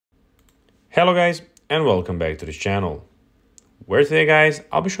Hello guys and welcome back to this channel, where today guys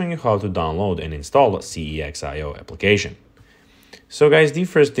I'll be showing you how to download and install CEX.io application. So guys, the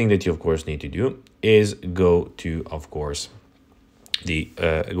first thing that you of course need to do is go to of course the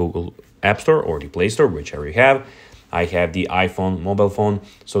Google App Store or the Play Store, whichever you have. I have the iPhone mobile phone,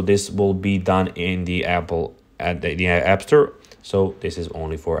 so this will be done in the Apple at the App Store, so this is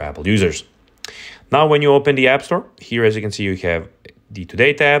only for Apple users. Now when you open the App Store, here as you can see you have the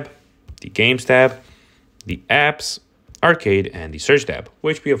Today tab, the Games tab, the Apps, Arcade, and the Search tab,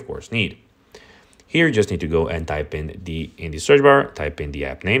 which we of course need. Here you just need to go and type in the search bar, type in the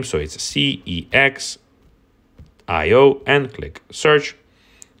app name, so it's CEX.io, and click Search,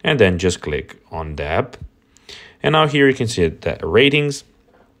 and then just click on the app. And now here you can see the ratings,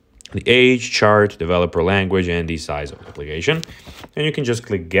 the age, chart, developer language, and the size of the application. And you can just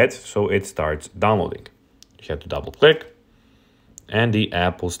click Get, so it starts downloading. You have to double click, and the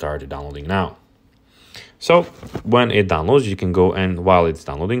app will start downloading now. So when it downloads, you can go and while it's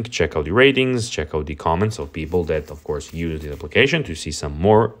downloading, check out the ratings, check out the comments of people that of course use the application to see some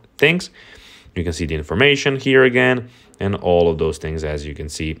more things. You can see the information here again and all of those things as you can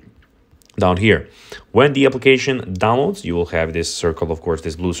see down here. When the application downloads, you will have this circle, of course,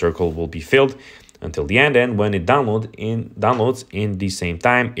 this blue circle will be filled until the end, and when it downloads in the same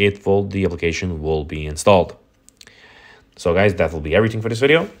time, the application will be installed. So guys, that will be everything for this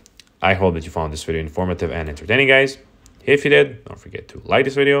video. I hope that you found this video informative and entertaining, guys. If you did, don't forget to like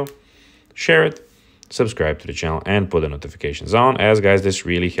this video, share it, subscribe to the channel, and put the notifications on, as guys, this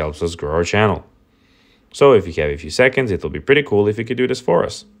really helps us grow our channel. So if you have a few seconds, it will be pretty cool if you could do this for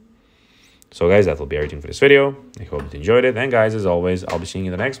us. So guys, that will be everything for this video. I hope you enjoyed it, and guys, as always, I'll be seeing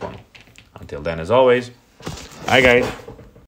you in the next one. Until then, as always, bye guys.